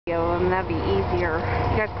And that'd be easier.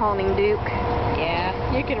 You guys calling him Duke? Yeah,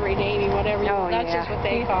 you can rename him whatever you want. That's just what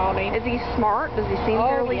they call him. Is he smart? Does he seem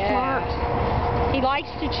fairly smart? He likes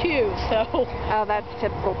to chew, so... Oh, that's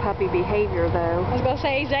typical puppy behavior, though. I was going to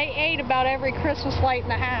say, he's ate about every Christmas light in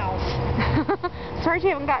the house. Sorry you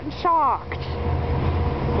haven't gotten shocked.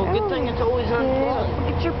 Well, good thing it's always unplugged.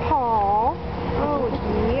 Look at your paw. Oh,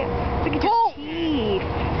 yeah. Look at your teeth.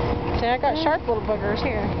 See, I got sharp little boogers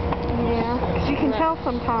here. Yeah, because you can tell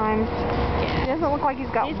sometimes. It doesn't look like he's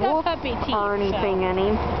got wolf puppy teeth, or anything in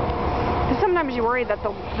him. Because sometimes you worry that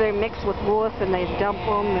they mix with wolf and they dump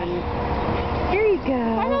them and... Here you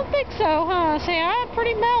go. I don't think so, huh? See, I'm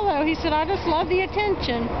pretty mellow. He said, I just love the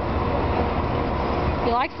attention. He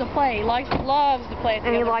likes to play. He loves to play with the other dogs.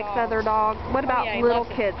 And he likes other dogs. What about little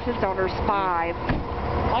kids? His daughter's 5.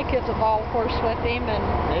 My kids have all, of course, with him, and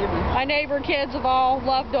my neighbor kids have all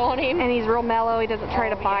loved on him. And he's real mellow. He doesn't try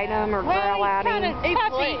to bite them or growl at him. He's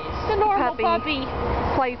puppy. The normal puppy.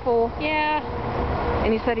 Playful. Yeah.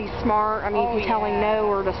 And he said he's smart. I mean, you can tell him no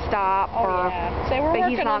or to stop. So we're but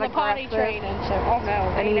working he's not on the potty training. So,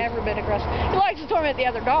 he's never been aggressive. He likes to torment the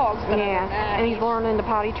other dogs, but and he's learning to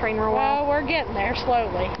potty train real well. Well, we're getting there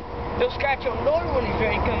slowly. He'll scratch on the door when he's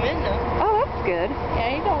ready to come in, though. Oh, that's good.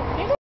 Yeah, he don't